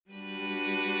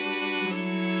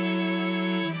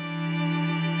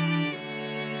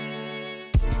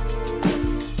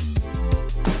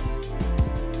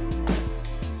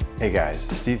Hey guys,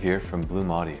 Steve here from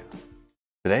Bloom Audio.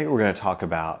 Today we're going to talk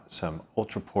about some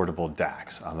ultra portable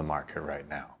DACs on the market right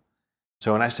now.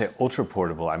 So when I say ultra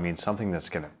portable, I mean something that's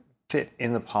going to fit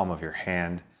in the palm of your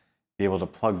hand, be able to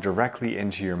plug directly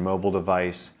into your mobile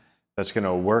device, that's going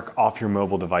to work off your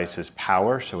mobile device's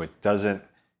power so it doesn't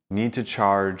need to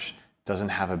charge, doesn't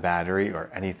have a battery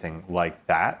or anything like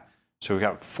that. So we've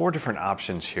got 4 different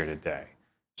options here today.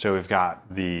 So we've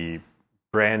got the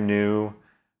brand new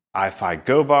iFi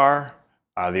Go Bar,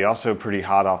 the also pretty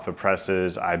hot off the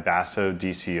presses iBasso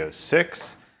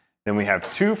DC06. Then we have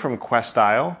 2 from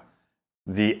Questyle,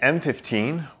 the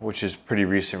M15, which is pretty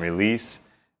recent release,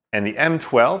 and the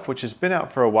M12, which has been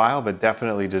out for a while, but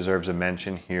definitely deserves a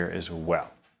mention here as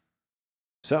well.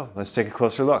 So let's take a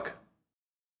closer look.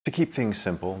 To keep things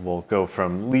simple, we'll go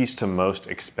from least to most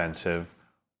expensive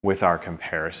with our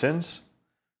comparisons.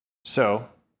 So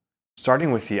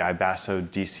starting with the iBasso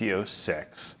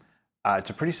DC06,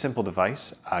 it's a pretty simple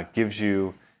device. Gives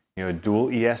you, a dual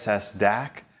ESS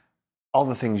DAC, all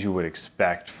the things you would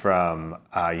expect from,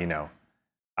 a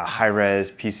high-res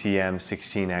PCM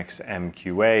 16X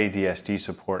MQA, DSD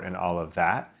support, and all of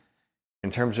that.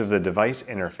 In terms of the device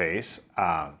interface,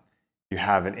 you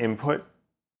have an input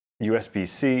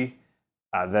USB-C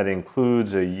that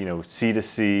includes a C to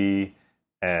C,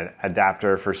 an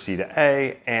adapter for C to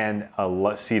A, and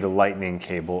a C to Lightning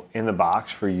cable in the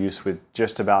box for use with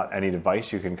just about any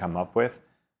device you can come up with.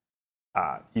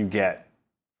 You get,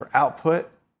 for output,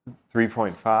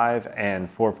 3.5 and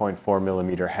 4.4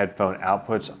 millimeter headphone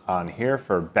outputs on here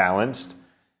for balanced.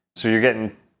 So you're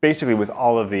getting, basically with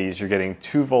all of these, you're getting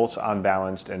 2 volts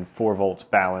unbalanced and 4 volts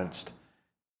balanced.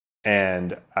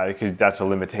 And that's a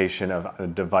limitation of a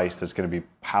device that's going to be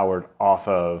powered off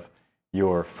of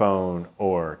your phone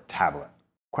or tablet.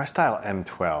 Questyle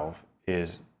M12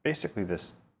 is basically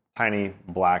this tiny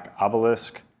black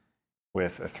obelisk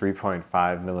with a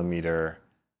 3.5 millimeter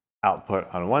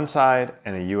output on one side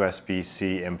and a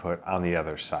USB-C input on the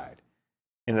other side.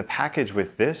 In the package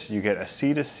with this, you get a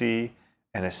C to C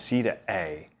and a C to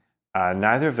A.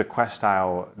 Neither of the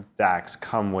Questyle DACs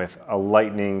come with a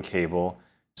Lightning cable,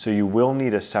 so you will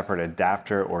need a separate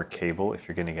adapter or cable if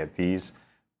you're going to get these.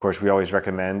 Of course, we always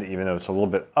recommend, even though it's a little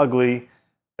bit ugly,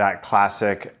 that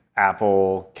classic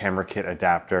Apple camera kit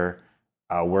adapter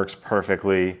works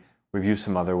perfectly. We've used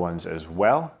some other ones as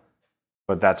well,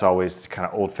 but that's always kind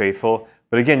of old faithful.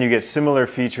 But again, you get similar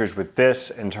features with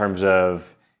this in terms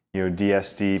of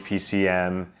DSD,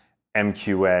 PCM,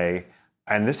 MQA,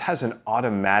 and this has an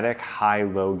automatic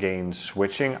high-low gain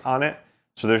switching on it.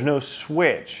 So there's no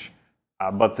switch,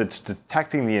 but it's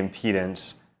detecting the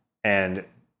impedance and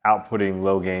outputting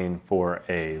low gain for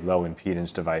a low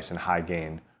impedance device and high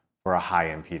gain for a high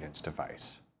impedance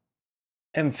device.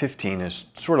 M15 is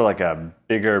sort of like a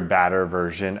bigger, badder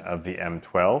version of the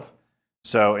M12.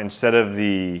 So instead of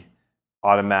the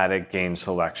automatic gain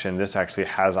selection, this actually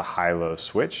has a high-low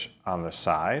switch on the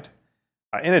side.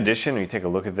 In addition, when you take a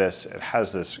look at this, it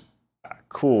has this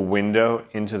cool window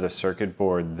into the circuit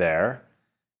board there.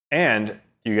 And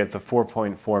you get the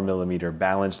 4.4 millimeter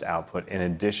balanced output in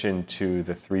addition to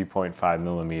the 3.5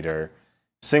 millimeter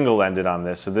single-ended on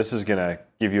this. So this is going to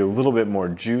give you a little bit more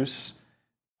juice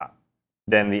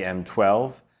than the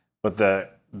M12, but the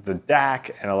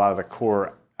DAC and a lot of the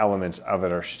core elements of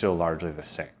it are still largely the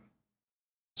same.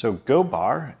 So Go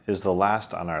Bar is the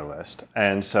last on our list.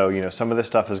 And so, some of this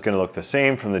stuff is going to look the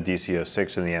same from the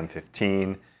DC06 and the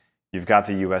M15. You've got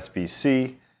the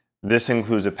USB-C. This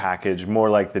includes a package more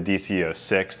like the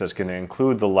DC06 that's going to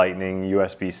include the Lightning,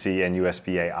 USB-C, and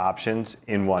USB-A options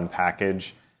in one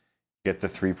package. You get the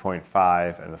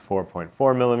 3.5 and the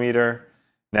 4.4 millimeter.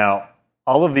 Now,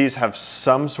 all of these have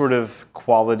some sort of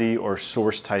quality or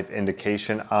source type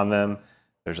indication on them.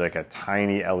 There's like a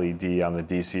tiny LED on the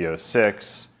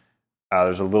DC06.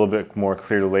 There's a little bit more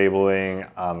clear labeling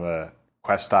on the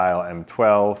Questyle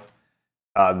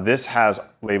M12. This has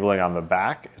labeling on the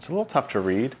back. It's a little tough to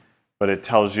read, but it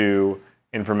tells you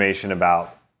information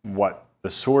about what the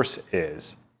source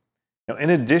is. Now, in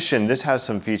addition, this has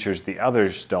some features the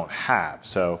others don't have.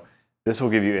 So this will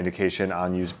give you indication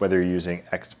on whether you're using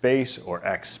X base or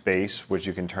X space, which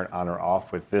you can turn on or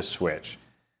off with this switch.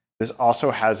 This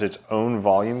also has its own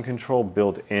volume control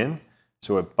built in,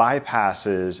 so it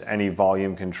bypasses any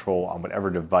volume control on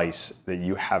whatever device that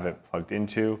you have it plugged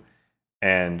into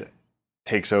and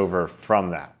takes over from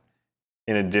that.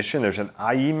 In addition, there's an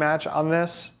IE match on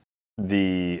this.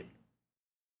 The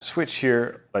switch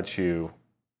here lets you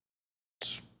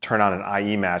turn on an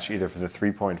IE match either for the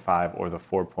 3.5 or the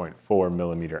 4.4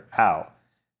 millimeter out.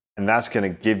 And that's going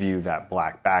to give you that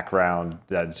black background,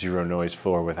 that zero noise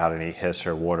floor without any hiss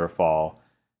or waterfall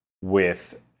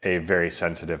with a very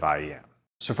sensitive IEM.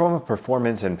 So from a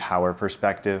performance and power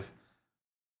perspective,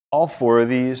 all four of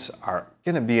these are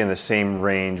going to be in the same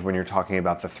range when you're talking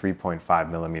about the 3.5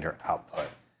 millimeter output.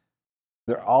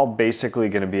 They're all basically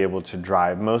going to be able to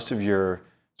drive most of your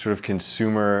sort of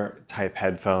consumer type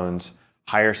headphones,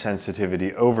 higher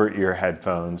sensitivity over ear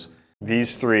headphones.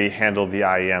 These three handle the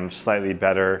IEM slightly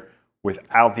better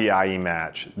without the IE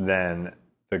match than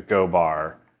the Go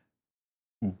Bar,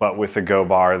 but with the Go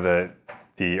Bar,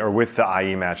 with the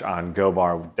IE match on Go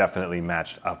Bar definitely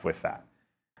matched up with that.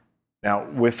 Now,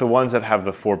 with the ones that have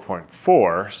the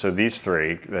 4.4, so these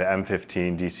three, the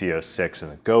M15, DC06,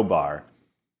 and the Go Bar,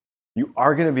 you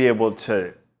are going to be able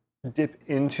to dip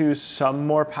into some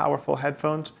more powerful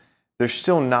headphones. They're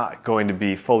still not going to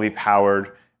be fully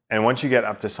powered, and once you get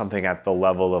up to something at the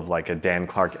level of like a Dan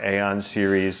Clark Aeon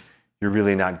series, you're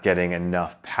really not getting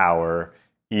enough power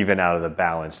even out of the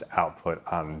balanced output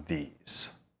on these.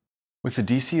 With the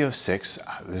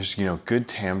DC06, there's good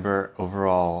timbre,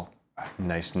 overall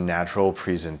nice natural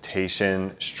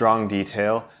presentation, strong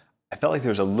detail. I felt like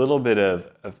there was a little bit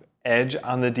of edge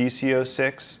on the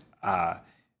DC06.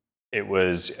 It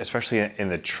was especially in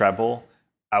the treble,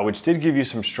 which did give you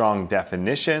some strong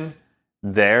definition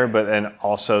there, but then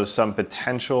also some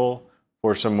potential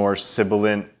for some more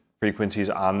sibilant frequencies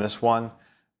on this one.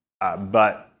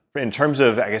 But in terms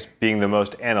of, I guess, being the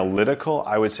most analytical,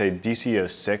 I would say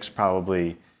DC06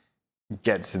 probably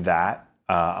gets that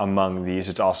among these.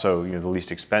 It's also the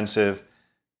least expensive.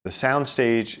 The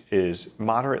soundstage is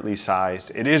moderately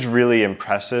sized. It is really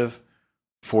impressive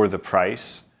for the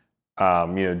price.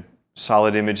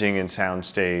 Solid imaging and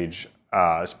soundstage,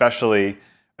 especially,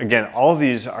 again, all of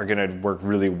these are going to work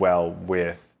really well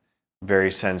with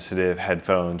very sensitive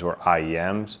headphones or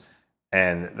IEMs.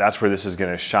 And that's where this is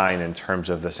going to shine in terms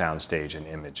of the soundstage and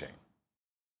imaging.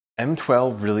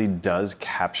 M12 really does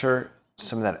capture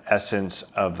some of that essence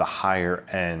of the higher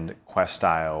end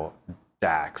Questyle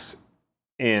DACs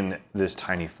in this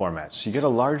tiny format. So you get a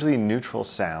largely neutral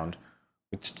sound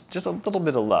with just a little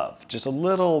bit of love, just a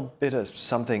little bit of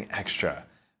something extra.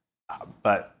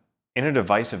 But in a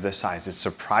device of this size, it's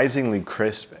surprisingly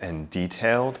crisp and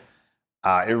detailed.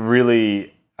 It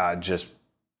really just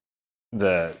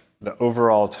the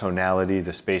overall tonality,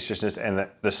 the spaciousness, and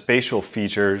the spatial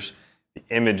features, the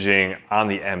imaging on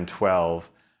the M12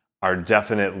 are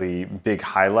definitely big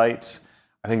highlights.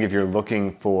 I think if you're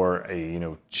looking for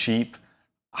a cheap,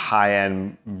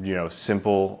 high-end,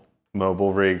 simple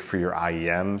mobile rig for your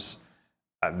IEMs,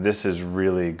 this is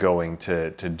really going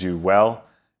to do well.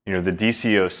 The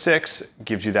DC06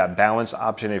 gives you that balance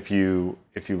option if you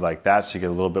like that, so you get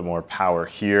a little bit more power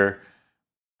here.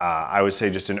 I would say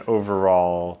just an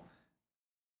overall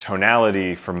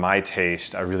tonality for my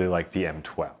taste, I really like the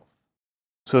M12.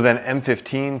 So then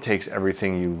M15 takes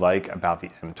everything you like about the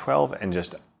M12 and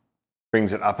just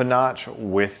brings it up a notch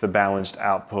with the balanced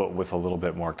output with a little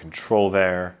bit more control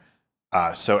there.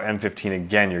 So M15,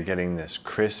 again, you're getting this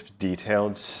crisp,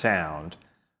 detailed sound.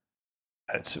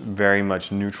 It's very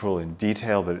much neutral in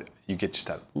detail, but you get just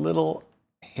that little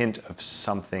hint of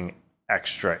something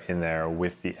extra in there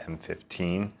with the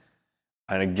M15.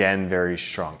 And again, very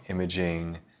strong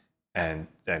imaging and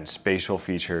spatial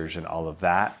features and all of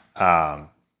that.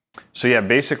 So yeah,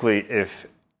 basically, if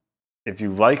you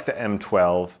like the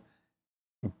M12,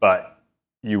 but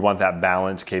you want that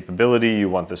balance capability, you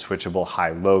want the switchable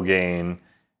high-low gain,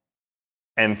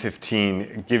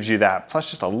 M15 gives you that,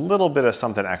 plus just a little bit of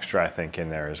something extra, I think, in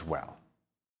there as well.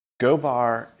 Go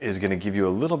Bar is going to give you a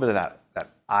little bit of that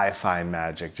iFi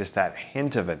magic, just that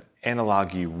hint of an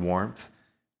analog-y warmth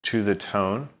to the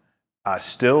tone.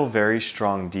 Still very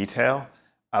strong detail,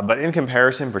 but in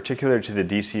comparison, particularly to the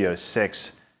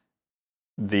DC06,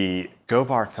 the Go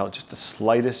Bar felt just the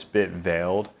slightest bit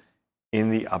veiled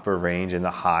in the upper range, in the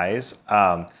highs.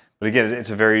 But again,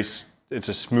 it's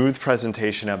a smooth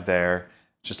presentation up there,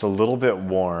 just a little bit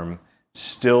warm,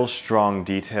 still strong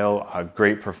detail,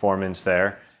 great performance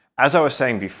there. As I was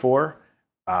saying before,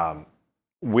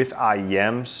 with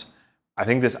IEMs, I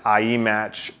think this IE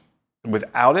match,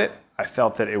 without it, I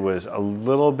felt that it was a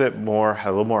little bit more, had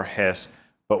a little more hiss,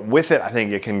 but with it, I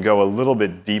think it can go a little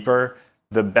bit deeper.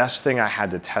 The best thing I had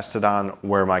to test it on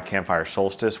were my Campfire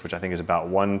Solstice, which I think is about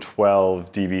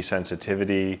 112 dB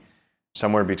sensitivity,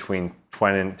 somewhere between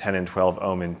 10 and 12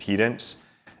 ohm impedance.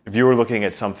 If you were looking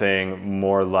at something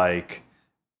more like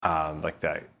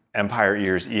the Empire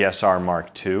Ears ESR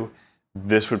Mark II,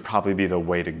 this would probably be the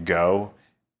way to go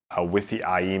with the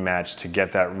IE match to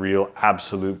get that real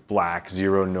absolute black,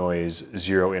 zero noise,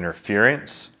 zero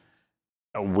interference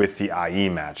with the IE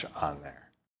match on there.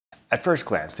 At first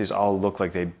glance, these all look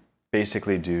like they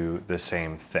basically do the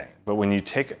same thing. But when you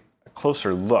take a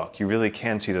closer look, you really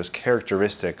can see those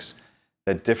characteristics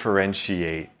that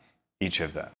differentiate each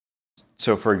of them.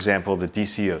 So for example, the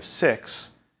DC06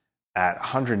 at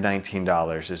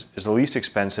 $119 is the least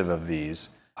expensive of these,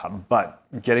 but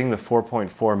getting the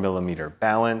 4.4 millimeter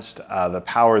balanced, the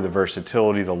power, the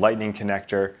versatility, the lightning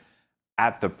connector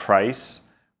at the price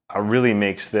really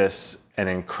makes this an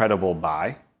incredible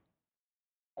buy.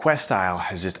 Questyle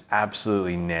has just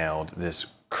absolutely nailed this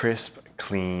crisp,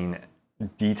 clean,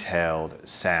 detailed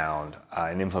sound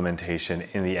and implementation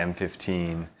in the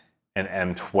M15 and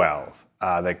M12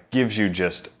 that gives you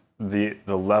just the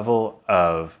level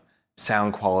of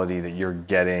sound quality that you're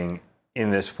getting in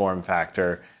this form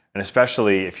factor, and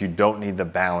especially if you don't need the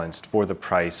balanced for the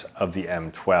price of the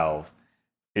M12,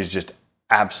 is just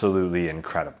absolutely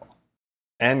incredible.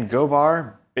 And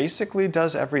GoBar basically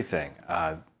does everything.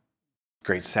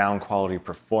 Great sound quality,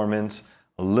 performance,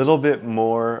 a little bit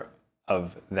more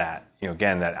of that,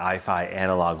 again, that iFi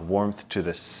analog warmth to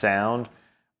the sound.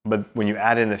 But when you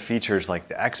add in the features like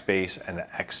the X-Bass and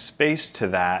the X-Space to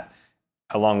that,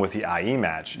 along with the IE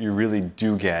match, you really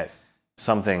do get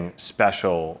something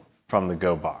special from the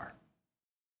GoBar.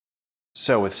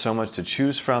 So with so much to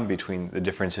choose from between the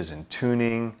differences in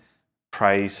tuning,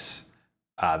 price,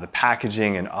 the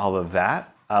packaging, and all of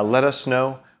that, let us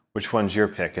know which one's your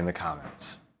pick in the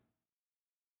comments.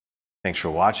 Thanks for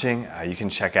watching. You can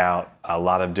check out a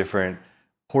lot of different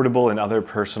portable and other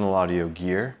personal audio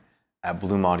gear at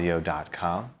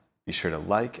bloomaudio.com. Be sure to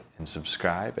like and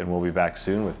subscribe, and we'll be back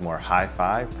soon with more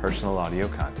hi-fi personal audio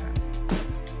content.